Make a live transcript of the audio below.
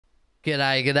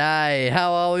G'day, g'day.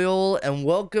 How are we all? And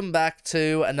welcome back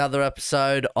to another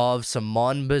episode of some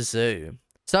Mon Bazou.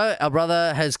 So, our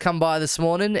brother has come by this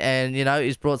morning and,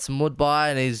 he's brought some wood by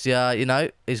and he's,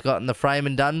 he's gotten the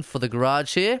framing done for the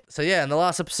garage here. So, yeah, in the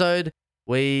last episode,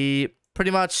 we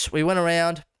went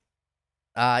around,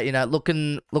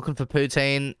 looking for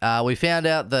poutine. We found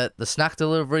out that the snack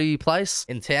delivery place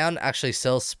in town actually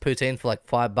sells poutine for like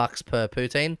 $5 per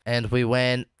poutine. And we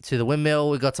went to the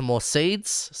windmill. We got some more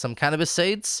seeds, some cannabis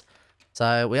seeds.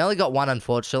 So we only got one,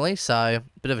 unfortunately. So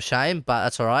a bit of a shame, but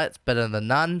that's all right. It's better than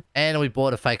none. And we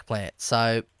bought a fake plant.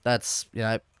 So that's,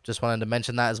 just wanted to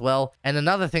mention that as well. And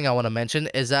another thing I want to mention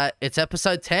is that it's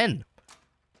episode 10.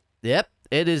 Yep.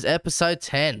 It is episode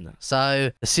 10.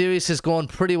 So the series has gone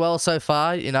pretty well so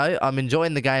far. I'm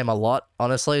enjoying the game a lot.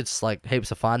 Honestly, it's like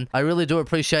heaps of fun. I really do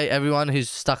appreciate everyone who's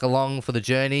stuck along for the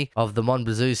journey of the Mon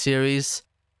Bazou series.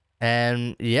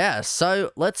 And yeah,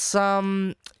 so let's, you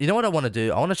know what I want to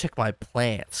do? I want to check my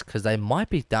plants because they might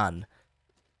be done.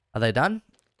 Are they done?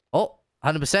 Oh,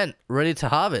 100% ready to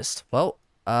harvest. Well,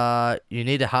 you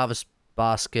need a harvest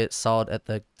basket sold at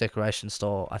the decoration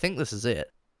store. I think this is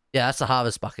it. Yeah, that's the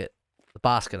harvest bucket. The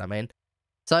basket, I mean.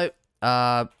 So,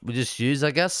 we just use, I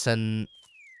guess, and...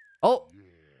 Oh!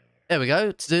 There we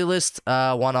go. To-do list.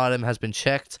 One item has been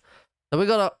checked. So we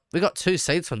got 2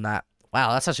 seeds from that.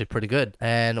 Wow, that's actually pretty good.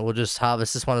 And we'll just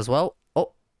harvest this one as well.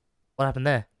 Oh! What happened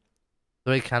there?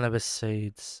 3 cannabis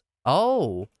seeds.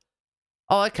 Oh!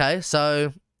 Oh, okay.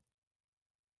 So,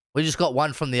 we just got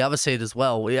 1 from the other seed as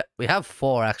well. We have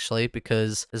 4, actually,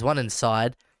 because there's 1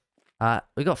 inside.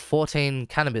 We got 14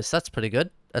 cannabis. That's pretty good.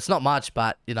 It's not much,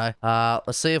 but,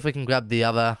 let's see if we can grab the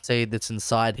other seed that's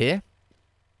inside here.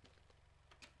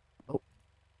 Oh.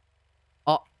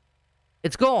 Oh.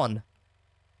 It's gone.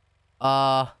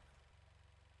 I'm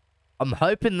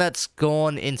hoping that's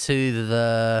gone into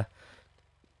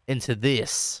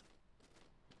this.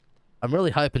 I'm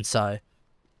really hoping so.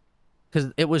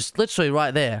 Because it was literally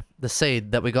right there, the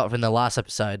seed that we got from the last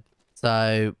episode.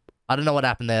 So... I don't know what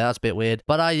happened there. That's a bit weird.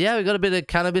 But, yeah, we got a bit of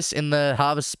cannabis in the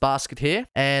harvest basket here.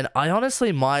 And I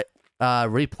honestly might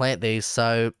replant these.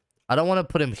 So, I don't want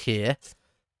to put them here.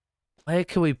 Where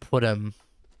can we put them?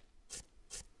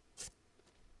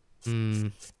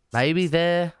 Maybe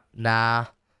there? Nah.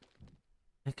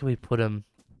 Where can we put them?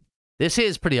 This here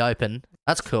is pretty open.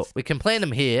 That's cool. We can plant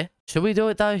them here. Should we do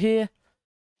it, though, here?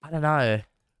 I don't know.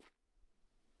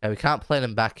 Okay, we can't plant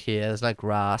them back here. There's no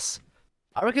grass.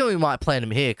 I reckon we might plant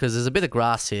them here because there's a bit of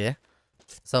grass here.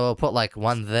 So we'll put like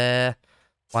 1 there,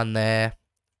 1 there,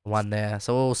 1 there.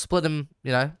 So we'll split them,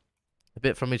 a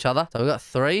bit from each other. So we've got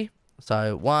 3.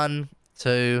 So 1,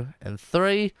 2, and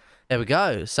 3. There we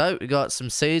go. So we got some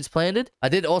seeds planted. I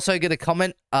did also get a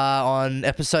comment on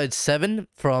episode 7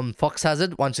 from Fox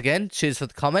Hazard. Once again, cheers for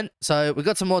the comment. So we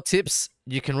got some more tips.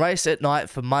 You can race at night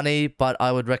for money, but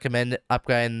I would recommend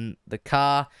upgrading the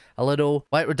car a little.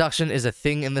 Weight reduction is a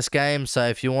thing in this game, so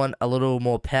if you want a little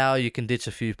more power, you can ditch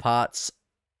a few parts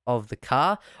of the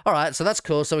car. Alright, so that's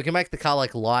cool. So we can make the car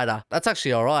like lighter. That's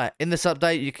actually alright. In this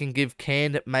update, you can give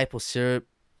canned maple syrup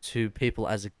to people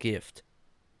as a gift.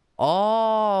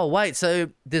 Oh, wait,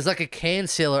 so there's like a can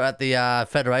sealer at the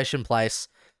Federation place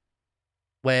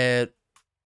where,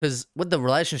 because with the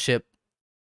relationship,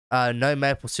 no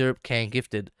maple syrup can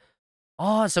gifted.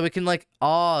 Oh, so we can like,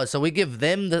 so we give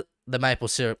them the maple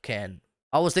syrup can.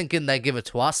 I was thinking they give it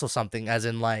to us or something, as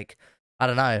in like, I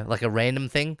don't know, like a random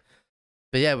thing.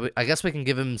 But yeah, I guess we can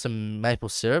give them some maple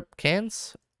syrup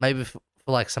cans, maybe for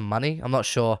like some money. I'm not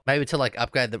sure. Maybe to like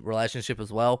upgrade the relationship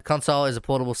as well. Console is a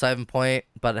portable saving point,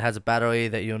 but it has a battery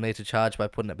that you'll need to charge by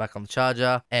putting it back on the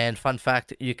charger. And fun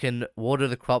fact, you can water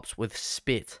the crops with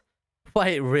spit.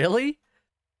 Wait, really?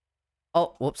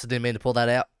 Oh, whoops, I didn't mean to pull that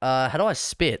out. How do I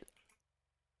spit?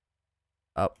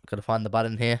 Oh, gotta find the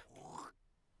button here.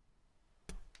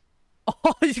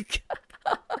 Oh, you can.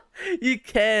 You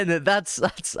can. That's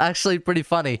actually pretty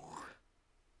funny.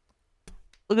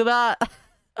 Look at that.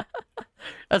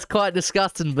 That's quite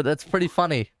disgusting, but that's pretty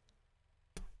funny.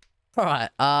 Alright,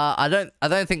 I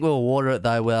don't think we'll water it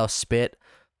though with our spit.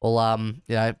 We'll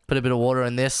put a bit of water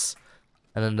in this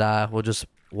and then we'll just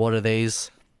water these.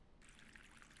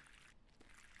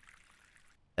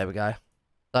 There we go.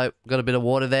 So, got a bit of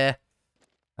water there.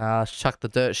 Let's chuck the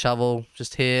dirt shovel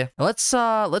just here. And let's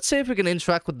see if we can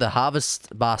interact with the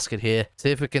harvest basket here. See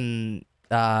if we can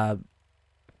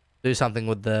do something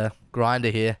with the grinder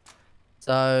here.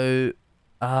 So,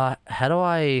 how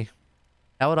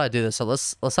would I do this? So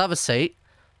let's have a seat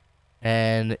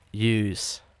and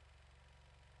use.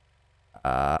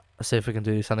 Let's see if we can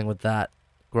do something with that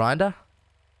grinder.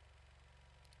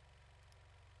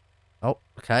 Oh,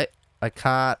 okay. I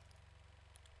can't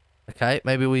Okay,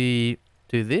 maybe we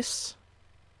do this.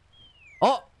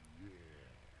 Oh!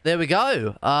 There we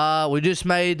go. We just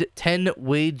made 10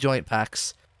 weed joint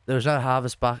packs. There's no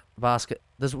harvest basket.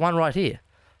 There's one right here.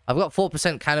 I've got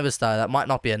 4% cannabis though. That might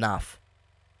not be enough.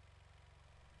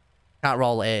 Can't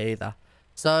roll air either.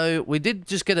 So we did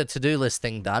just get a to-do list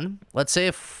thing done. Let's see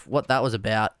if what that was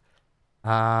about.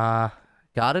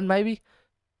 Garden maybe?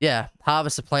 Yeah.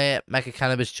 Harvest a plant, make a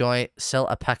cannabis joint, sell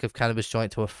a pack of cannabis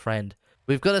joint to a friend.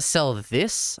 We've got to sell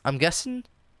this, I'm guessing.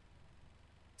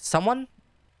 Someone?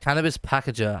 Cannabis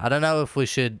packager. I don't know if we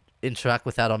should interact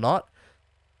with that or not.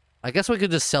 I guess we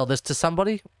could just sell this to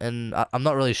somebody, and I'm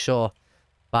not really sure.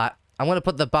 But I'm going to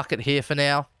put the bucket here for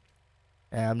now.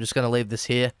 And I'm just going to leave this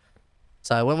here.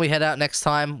 So when we head out next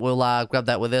time, we'll grab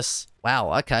that with us.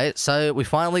 Wow, okay. So we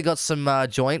finally got some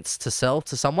joints to sell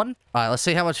to someone. All right, let's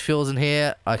see how much fuel's in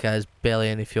here. Okay, there's barely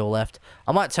any fuel left.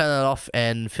 I might turn it off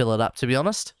and fill it up, to be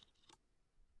honest.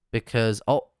 Because,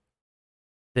 oh,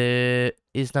 there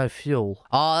is no fuel.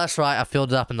 Oh, that's right. I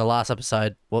filled it up in the last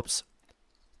episode. Whoops.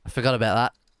 I forgot about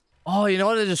that. Oh, you know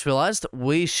what I just realized?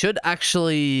 We should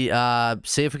actually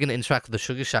see if we can interact with the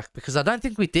Sugar Shack, because I don't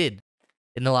think we did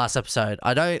in the last episode.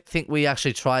 I don't think we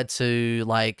actually tried to,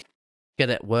 like, get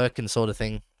it working sort of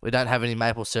thing. We don't have any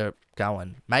maple syrup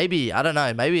going. Maybe, I don't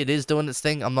know. Maybe it is doing its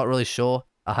thing. I'm not really sure.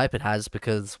 I hope it has,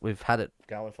 because we've had it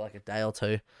going for like a day or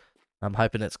two. I'm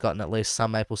hoping it's gotten at least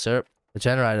some maple syrup. The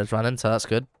generator's running, so that's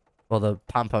good. Or the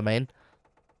pump, I mean.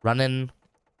 Running.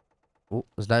 Oh,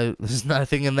 there's no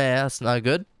thing in there. That's no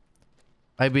good.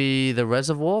 Maybe the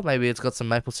reservoir. Maybe it's got some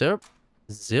maple syrup.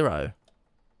 0.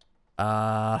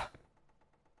 That's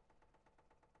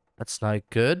no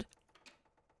good.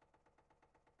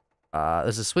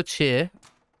 There's a switch here.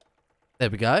 There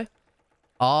we go.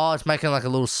 Oh, it's making like a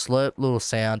little slurp, little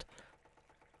sound.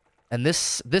 And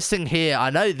this thing here, I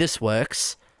know this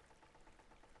works.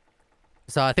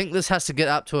 So I think this has to get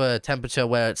up to a temperature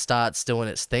where it starts doing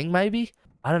its thing, maybe?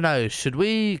 I don't know. Should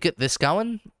we get this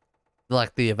going?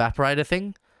 Like the evaporator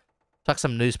thing? Chuck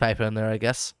some newspaper in there, I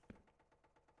guess.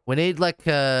 We need like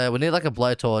a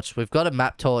blowtorch. We've got a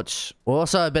map torch. We're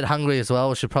also a bit hungry as well.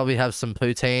 We should probably have some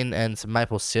poutine and some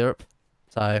maple syrup.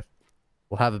 So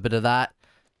we'll have a bit of that.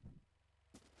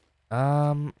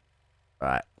 Right.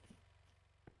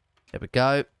 There we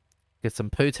go. Get some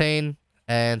poutine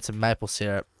and some maple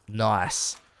syrup.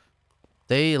 Nice.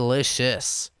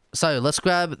 Delicious. So let's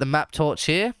grab the map torch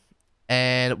here.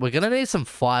 And we're going to need some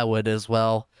firewood as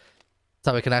well.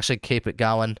 So we can actually keep it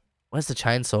going. Where's the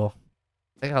chainsaw?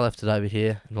 I think I left it over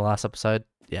here in the last episode.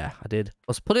 Yeah, I did.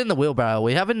 Let's put it in the wheelbarrow.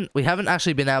 We haven't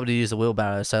actually been able to use the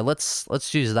wheelbarrow. So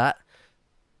let's use that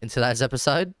in today's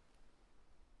episode.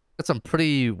 Got some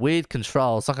pretty weird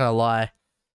controls, not going to lie.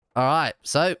 All right,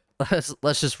 so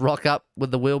let's just rock up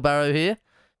with the wheelbarrow here.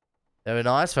 Very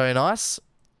nice, very nice.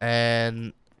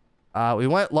 And we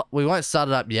won't start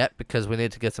it up yet because we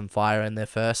need to get some fire in there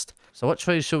first. So what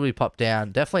trees should we pop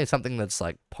down? Definitely something that's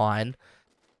like pine.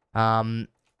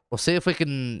 We'll see if we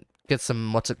can get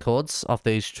some what's it called off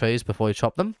these trees before we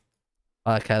chop them.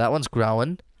 Okay, that one's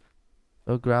growing.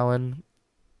 Still growing.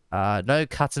 No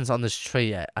cuttings on this tree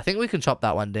yet. I think we can chop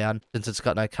that one down since it's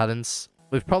got no cuttings.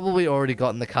 We've probably already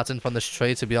gotten the cutting from this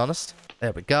tree, to be honest.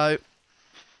 There we go.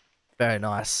 Very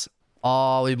nice.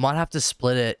 Oh, we might have to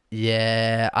split it.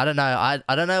 Yeah, I don't know.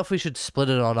 I don't know if we should split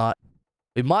it or not.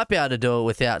 We might be able to do it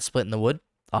without splitting the wood.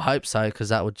 I hope so, because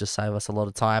that would just save us a lot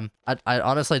of time. I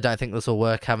honestly don't think this will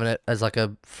work, having it as like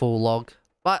a full log.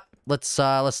 But let's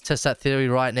test that theory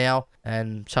right now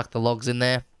and chuck the logs in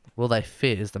there. Will they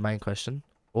fit is the main question.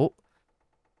 Oh,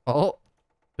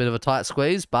 bit of a tight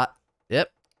squeeze, but yep.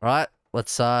 All right,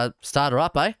 let's start her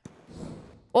up, eh?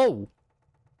 Oh,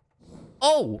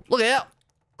 look out!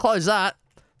 Close that.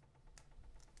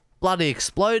 Bloody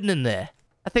exploding in there.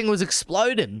 That thing was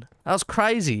exploding. That was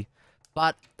crazy.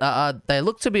 But they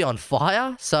look to be on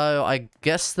fire, so I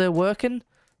guess they're working.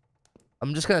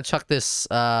 I'm just going to chuck this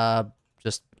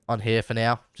just on here for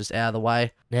now, just out of the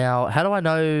way. Now, how do I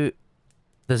know...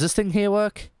 Does this thing here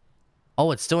work?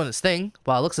 Oh, it's doing its thing.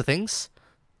 By the looks of things.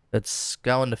 It's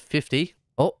going to 50.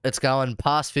 Oh, it's going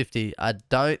past 50. I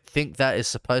don't think that is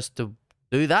supposed to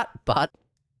do that, but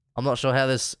I'm not sure how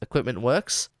this equipment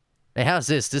works. Now, how's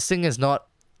this? This thing is not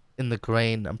in the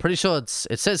green. I'm pretty sure it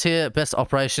says here, best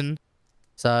operation.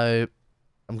 So,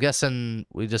 I'm guessing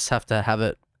we just have to have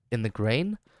it in the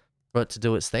green for it to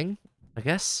do its thing, I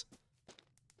guess.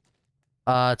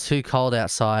 Too cold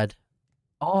outside.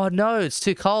 Oh, no, it's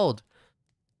too cold.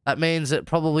 That means it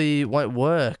probably won't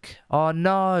work. Oh,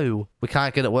 no. We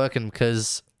can't get it working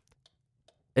because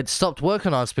it stopped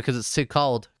working on us because it's too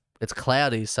cold. It's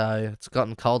cloudy, so it's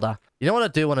gotten colder. You know what I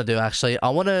do want to do, actually? I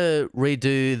want to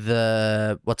redo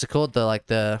the, what's it called?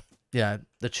 The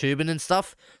tubing and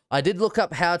stuff. I did look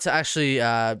up how to actually,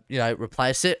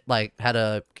 replace it. Like, how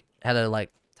to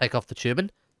like, take off the tubing.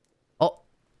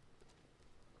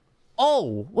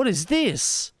 Oh, what is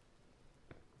this?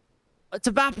 It's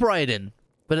evaporating,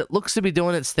 but it looks to be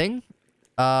doing its thing.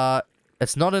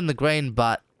 It's not in the green,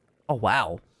 but... Oh,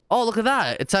 wow. Oh, look at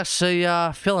that. It's actually,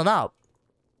 filling up.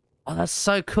 Oh, that's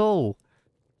so cool.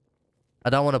 I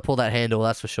don't want to pull that handle,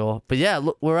 that's for sure. But yeah,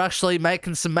 look, we're actually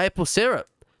making some maple syrup.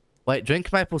 Wait,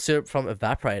 drink maple syrup from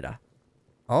evaporator.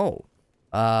 Oh.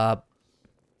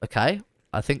 Okay.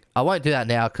 I think I won't do that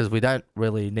now because we don't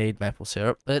really need maple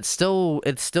syrup. But it's still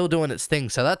doing its thing,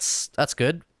 so that's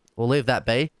good. We'll leave that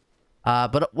be.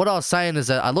 But what I was saying is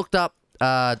that I looked up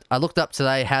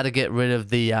today how to get rid of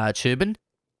the tubing,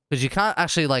 because you can't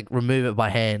actually like remove it by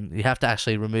hand. You have to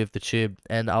actually remove the tube.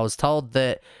 And I was told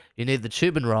that you need the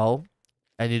tubing roll,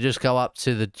 and you just go up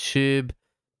to the tube,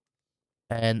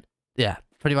 and yeah,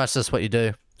 pretty much that's what you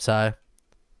do. So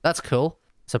that's cool.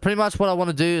 So pretty much what I want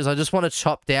to do is I just want to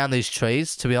chop down these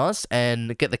trees, to be honest,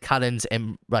 and get the cut-ins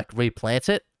and like replant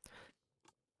it.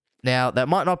 Now, that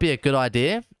might not be a good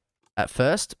idea at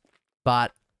first,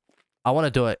 but I want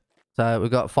to do it. So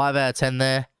we've got 5 out of 10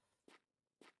 there.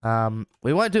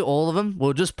 We won't do all of them.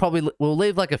 We'll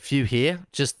leave like a few here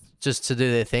just to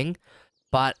do their thing.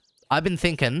 But I've been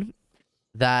thinking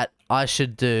that I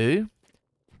should do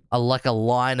a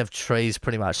line of trees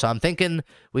pretty much. So I'm thinking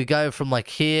we go from like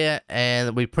here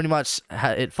and we pretty much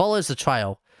it follows the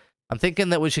trail. I'm thinking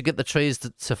that we should get the trees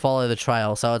to follow the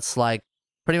trail. So it's like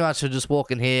pretty much we're just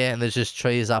walking here and there's just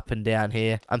trees up and down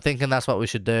here. I'm thinking that's what we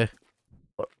should do.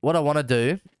 What I want to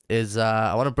do is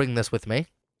I want to bring this with me,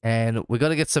 and we got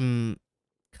to get some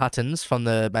cut-ins from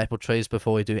the maple trees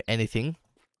before we do anything.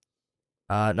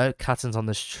 No cut-ins on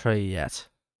this tree yet.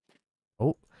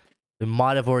 Oh, we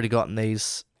might have already gotten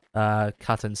these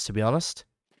cut-ins, to be honest.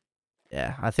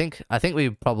 Yeah, I think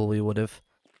we probably would have.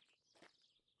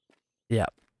 Yeah.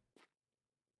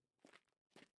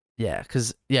 Yeah,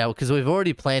 because we've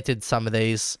already planted some of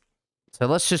these. So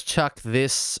let's just chuck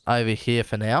this over here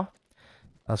for now.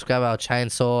 Let's grab our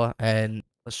chainsaw and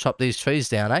let's chop these trees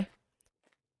down, eh?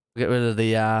 Get rid of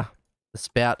the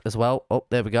spout as well. Oh,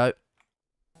 there we go.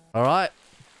 Alright.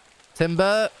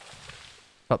 Timber.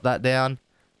 Chop that down.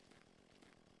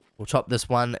 We'll chop this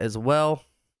one as well.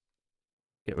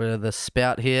 Get rid of the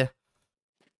spout here.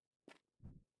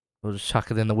 We'll just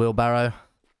chuck it in the wheelbarrow.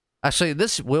 Actually,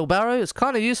 this wheelbarrow is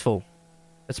kind of useful.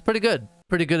 It's pretty good.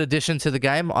 Pretty good addition to the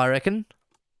game, I reckon.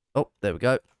 Oh, there we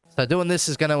go. So doing this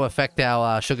is going to affect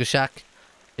our sugar shack.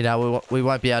 You know, we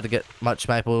won't be able to get much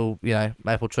maple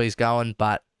trees going,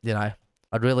 but, you know,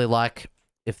 I'd really like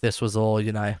if this was all,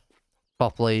 you know,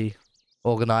 properly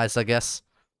organized, I guess.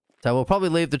 So we'll probably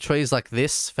leave the trees like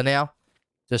this for now,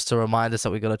 just to remind us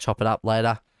that we got to chop it up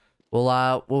later.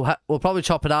 We'll probably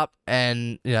chop it up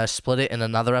and, you know, split it in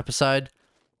another episode.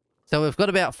 So we've got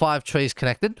about 5 trees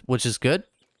connected, which is good.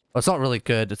 Well, it's not really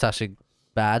good. It's actually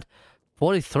bad.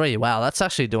 43. Wow, that's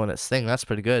actually doing its thing. That's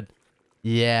pretty good.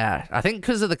 Yeah, I think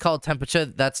because of the cold temperature,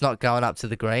 that's not going up to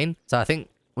the green. So I think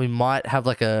we might have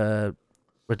like a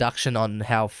reduction on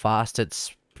how fast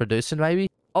it's producing, maybe.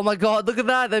 Oh my god, look at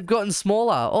that. They've gotten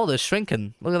smaller. Oh, they're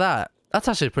shrinking. Look at that. That's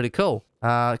actually pretty cool.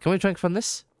 Can we drink from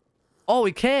this? Oh,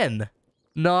 we can.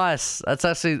 Nice.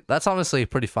 That's honestly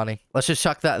pretty funny. Let's just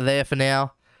chuck that there for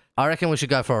now. I reckon we should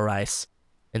go for a race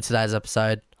in today's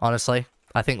episode, honestly.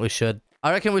 I think we should.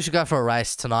 I reckon we should go for a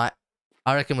race tonight.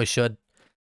 I reckon we should.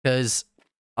 Because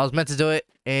I was meant to do it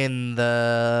in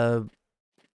the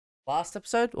last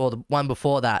episode, or the one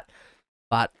before that.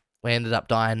 But we ended up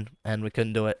dying and we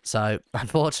couldn't do it. So,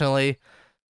 unfortunately,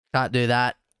 can't do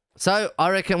that. So, I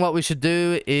reckon what we should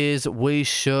do is we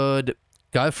should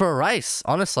go for a race,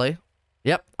 honestly.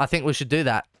 Yep, I think we should do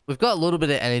that. We've got a little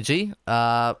bit of energy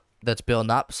that's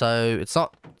building up, so it's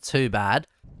not too bad.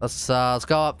 Let's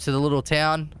go up to the little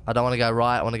town. I don't want to go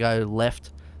right. I want to go left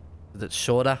because it's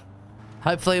shorter.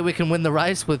 Hopefully, we can win the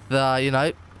race with, you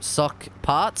know, stock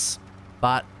parts.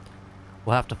 But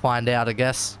we'll have to find out, I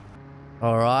guess.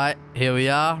 Alright, here we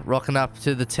are. Rocking up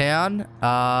to the town.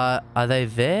 Are they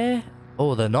there?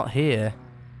 Oh, they're not here.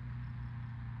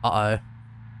 Uh-oh.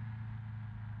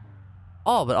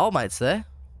 Oh, but old mate's there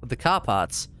with the car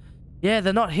parts. Yeah,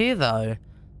 they're not here, though.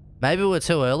 Maybe we're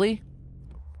too early.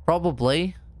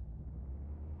 Probably.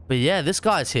 But yeah, this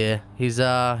guy's here. He's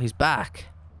back.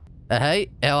 Hey,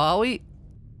 how are we?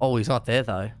 Oh, he's not there,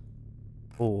 though.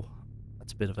 Oh,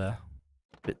 that's a bit of a...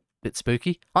 Bit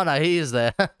spooky. Oh, no, he is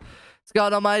there. What's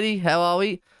going on, matey? How are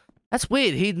we? That's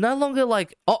weird. He no longer,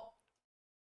 like... Oh,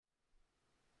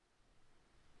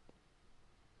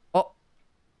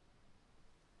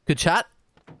 Good chat.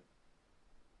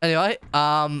 Anyway,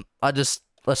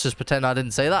 let's just pretend I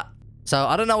didn't see that. So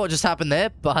I don't know what just happened there,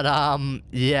 but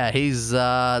yeah, he's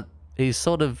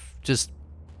sort of just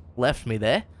left me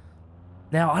there.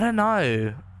 Now I don't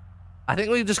know. I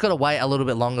think we've just got to wait a little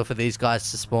bit longer for these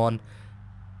guys to spawn.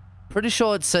 Pretty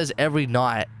sure it says every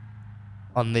night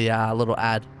on the little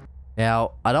ad.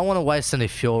 Now I don't want to waste any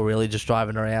fuel really just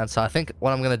driving around. So I think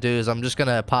what I'm gonna do is I'm just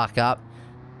gonna park up,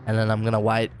 and then I'm gonna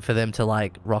wait for them to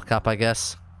like rock up, I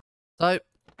guess. So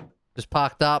just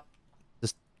parked up,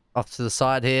 just off to the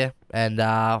side here, and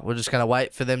we're just gonna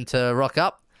wait for them to rock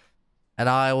up, and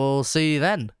I will see you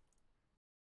then.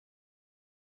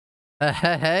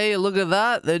 Hey, look at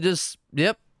that. They just,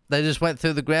 yep, they just went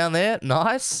through the ground there.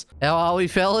 Nice. How are we,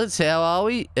 fellas? How are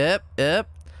we? Yep.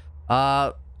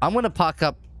 I'm gonna park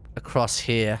up across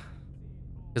here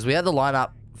because we had the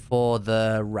lineup for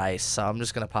the race, so I'm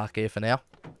just gonna park here for now.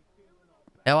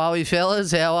 How are we,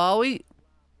 fellas? How are we?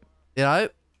 You know,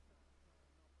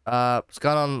 what's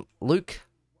going on, Luke?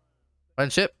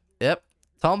 Friendship? Yep.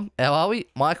 Tom, how are we?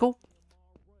 Michael?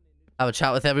 Have a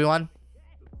chat with everyone.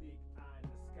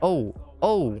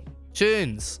 Oh,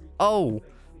 Tunes. Oh,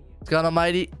 what's going on,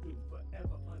 matey?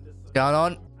 What's going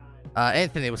on?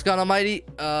 Anthony, what's going on, matey?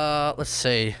 Let's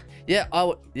see. Yeah,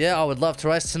 I would love to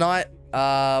race tonight.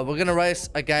 We're gonna race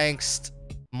against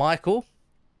Michael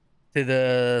to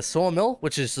the sawmill,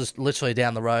 which is just literally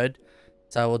down the road.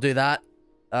 So we'll do that.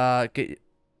 Oh,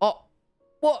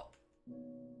 what?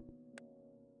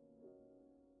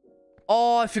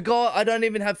 Oh, I forgot. I don't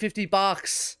even have 50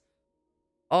 bucks.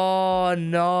 Oh,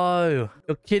 no.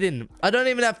 You're kidding. I don't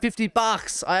even have 50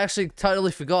 bucks. I actually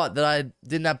totally forgot that I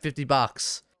didn't have 50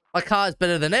 bucks. My car is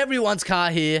better than everyone's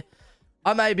car here.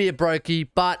 I may be a brokey,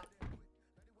 but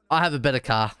I have a better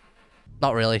car.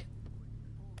 Not really.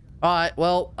 Alright,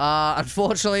 well,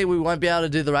 unfortunately, we won't be able to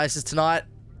do the races tonight.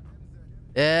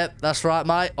 Yeah, that's right,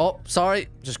 mate. Oh, sorry.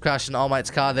 Just crashed an old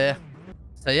mate's car there.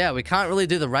 So, yeah, we can't really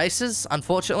do the races,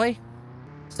 unfortunately.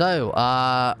 So,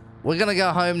 we're going to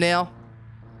go home now.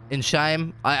 In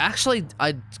shame.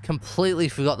 I completely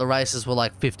forgot the races were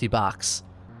like 50 bucks.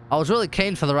 I was really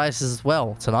keen for the races as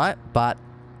well tonight, but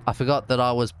I forgot that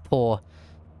I was poor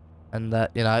and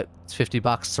that, you know, it's 50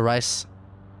 bucks to race,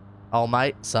 old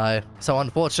mate. So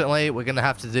unfortunately, we're going to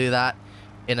have to do that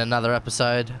in another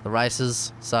episode, the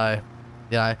races. So,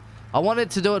 you know, I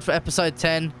wanted to do it for episode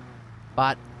 10,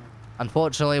 but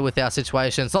unfortunately with our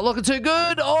situation, it's not looking too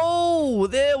good. Oh,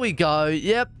 there we go.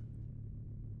 Yep.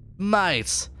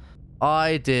 Mate.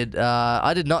 I did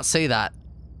not see that.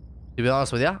 To be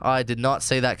honest with you, I did not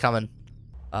see that coming.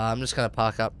 I'm just going to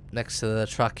park up next to the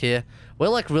truck here. We're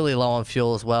like really low on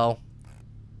fuel as well.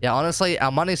 Yeah, honestly,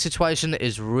 our money situation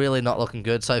is really not looking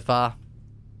good so far.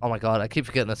 Oh my god, I keep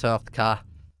forgetting to turn off the car.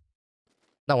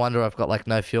 No wonder I've got like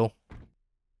no fuel.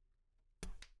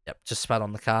 Yep, just spat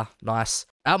on the car. Nice.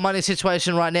 Our money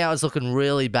situation right now is looking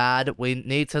really bad. We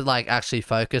need to like actually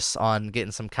focus on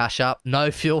getting some cash up.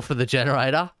 No fuel for the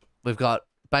generator. We've got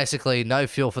basically no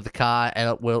fuel for the car,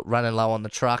 and we're running low on the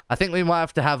truck. I think we might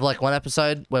have to have like one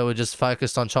episode where we're just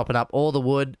focused on chopping up all the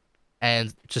wood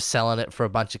and just selling it for a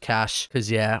bunch of cash. Because,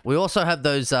 yeah, we also have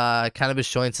those cannabis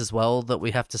joints as well that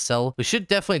we have to sell. We should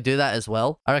definitely do that as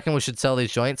well. I reckon we should sell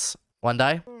these joints one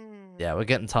day. Yeah, we're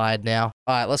getting tired now.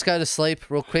 All right, let's go to sleep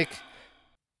real quick.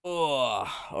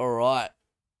 Oh, all right.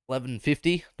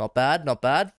 11:50. Not bad, not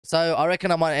bad. So I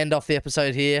reckon I might end off the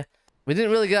episode here. We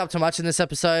didn't really get up to much in this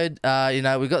episode. You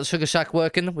know, we got Sugar Shack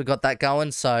working. We got that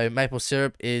going. So maple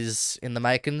syrup is in the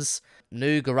makings.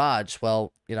 New garage.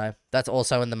 Well, you know, that's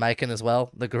also in the making as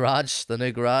well. The garage, the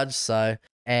new garage. So,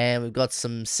 and we've got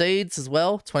some seeds as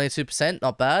well. 22%,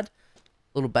 not bad.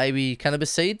 Little baby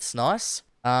cannabis seeds, nice.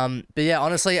 But yeah,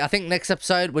 honestly, I think next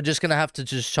episode we're just gonna have to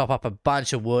just chop up a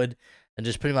bunch of wood and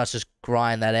just pretty much just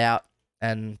grind that out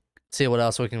and see what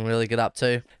else we can really get up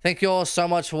to. Thank you all so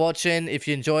much for watching. If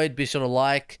you enjoyed, be sure to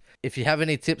like. If you have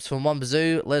any tips for Mon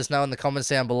Bazou, let us know in the comments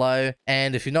down below.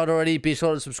 And if you're not already, be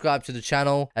sure to subscribe to the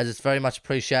channel, as it's very much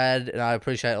appreciated, and I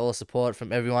appreciate all the support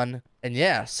from everyone. And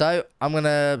yeah, so I'm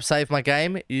gonna save my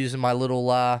game using my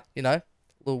little, you know,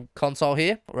 little console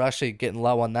here. We're actually getting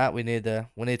low on that. We need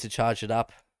to charge it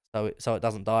up so it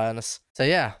doesn't die on us. So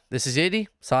yeah, this is YEETy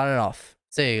signing off.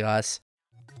 See you guys.